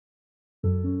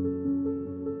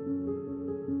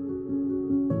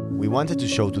We wanted to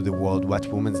show to the world what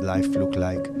women's life looked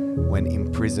like when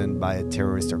imprisoned by a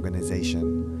terrorist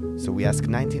organization. So we asked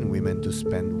 19 women to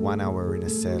spend 1 hour in a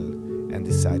cell and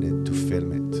decided to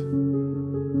film it.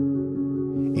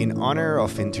 In honor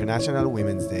of International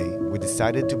Women's Day, we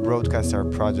decided to broadcast our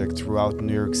project throughout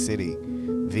New York City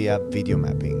via video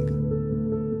mapping.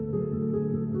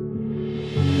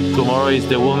 Tomorrow is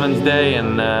the Women's Day,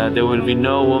 and there will be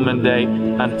no Women's Day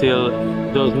until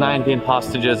those 19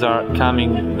 hostages are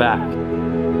coming back.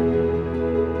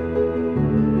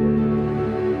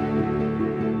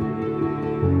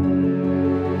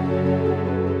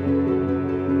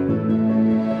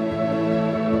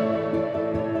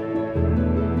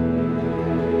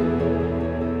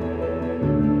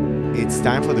 It's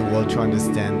time for the world to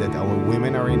understand that our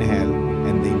women are in hell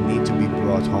and they need to be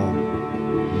brought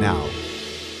home now.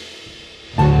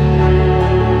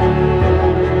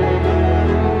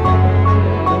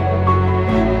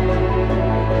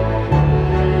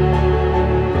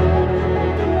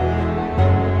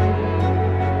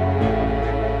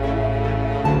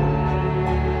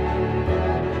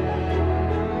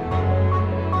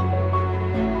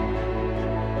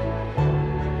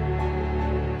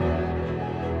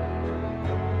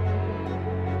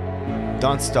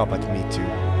 Don't stop at Me Too.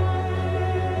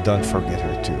 Don't forget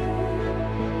her too.